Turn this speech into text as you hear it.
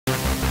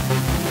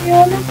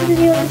You're another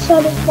video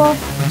inside of my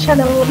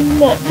channel.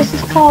 Look, this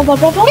is Carl, my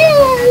brother.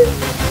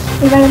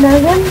 You may know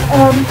him.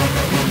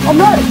 I'm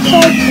not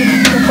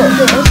excited about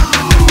this.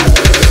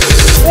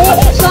 I'm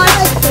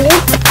excited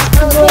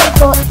because I've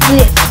got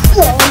this.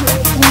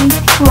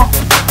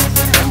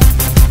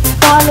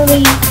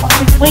 Finally, I've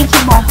been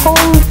waiting my whole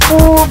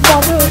 4 months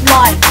of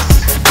life.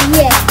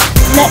 Yeah.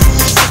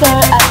 Let's go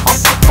and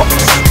unbox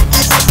it.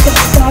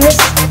 So,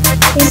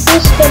 in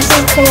this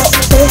special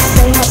collective, they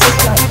have this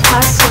like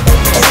tag so they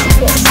can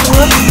get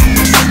more.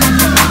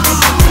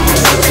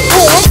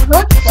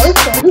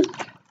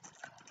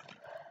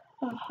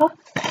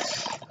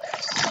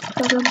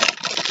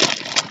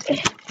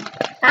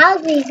 That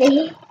was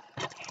easy.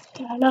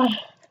 Yeah, I know.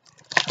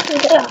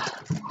 Yeah.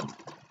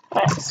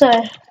 Right, so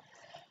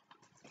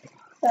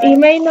you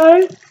may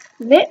know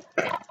Nick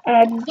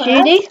and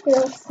Judy.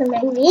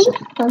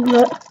 And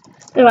look,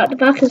 they're at the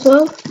back as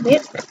well.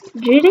 Nick,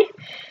 Judy.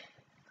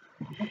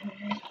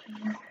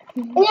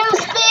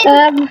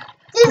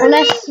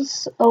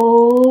 Unless,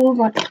 oh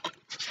my,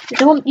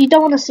 you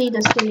don't want to see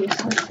this, do you?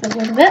 A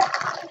little bit.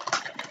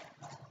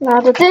 Now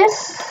the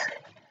disc,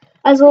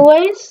 as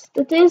always,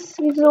 the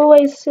disc is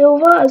always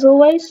silver, as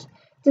always.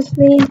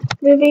 Disney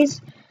movies,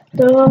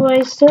 they're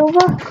always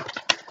silver.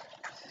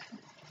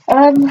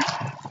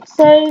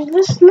 So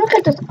let's look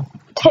at the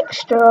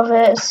texture of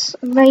it. It's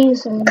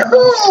amazing.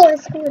 Cool.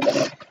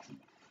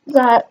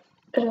 Let's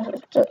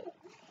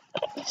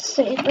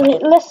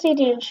see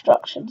the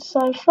instructions.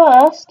 So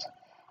first,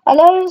 I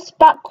know it's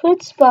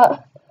backwards,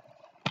 but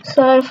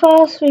so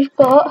first we've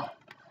got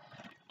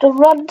the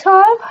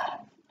runtime.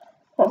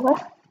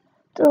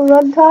 The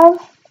runtime,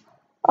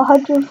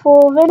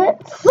 104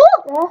 minutes.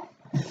 There.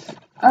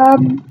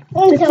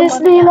 The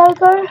Disney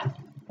logo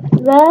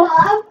there.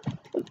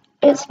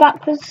 It's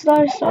backwards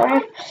though,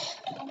 sorry.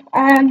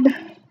 And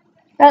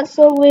that's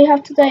all we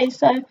have today.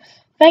 So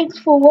thanks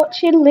for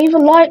watching. Leave a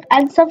like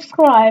and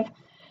subscribe.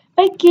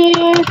 Thank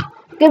you.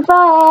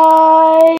 Goodbye.